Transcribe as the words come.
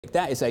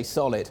That is a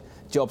solid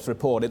jobs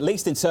report, at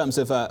least in terms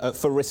of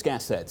for risk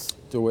assets.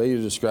 The way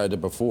you described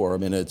it before, I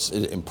mean, it's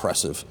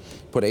impressive.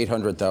 Put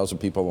 800,000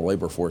 people in the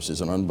labor force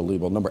is an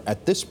unbelievable number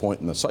at this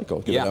point in the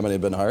cycle, given how many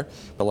have been hired.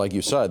 But like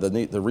you said,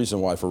 the reason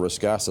why for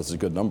risk assets is a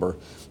good number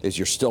is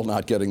you're still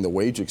not getting the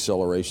wage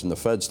acceleration. The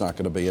Fed's not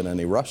going to be in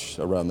any rush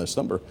around this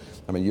number.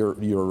 I mean,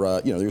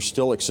 you're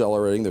still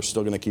accelerating. They're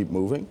still going to keep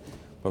moving.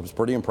 But it's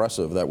pretty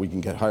impressive that we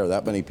can hire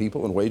that many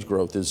people, and wage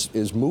growth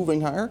is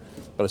moving higher,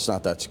 but it's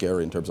not that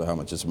scary in terms of how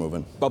much it's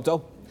moving. Bob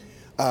Dole?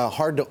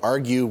 Hard to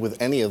argue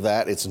with any of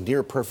that. It's a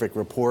near perfect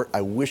report.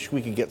 I wish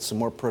we could get some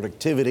more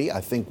productivity.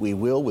 I think we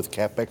will with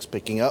CapEx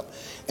picking up.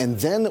 And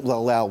then it will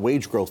allow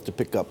wage growth to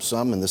pick up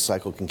some, and this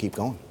cycle can keep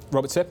going.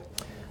 Robert Tipp?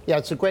 Yeah,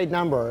 it's a great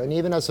number. And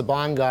even as a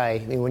bond guy,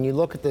 I mean, when you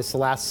look at this the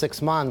last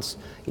 6 months,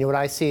 what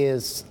I see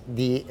is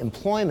the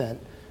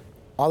employment.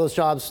 All those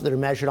jobs that are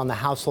measured on the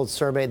household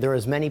survey, there are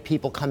as many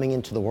people coming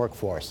into the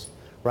workforce,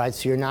 right?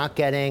 So you're not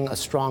getting a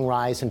strong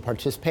rise in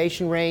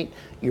participation rate,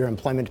 your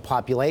employment to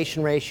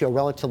population ratio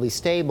relatively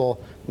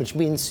stable, which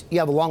means you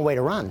have a long way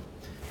to run.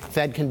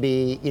 Fed can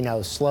be,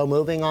 slow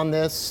moving on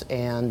this,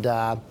 and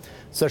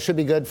so it should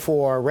be good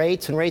for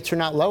rates, and rates are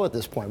not low at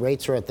this point.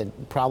 Rates are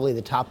at probably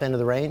the top end of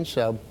the range,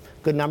 so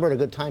good number at a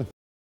good time.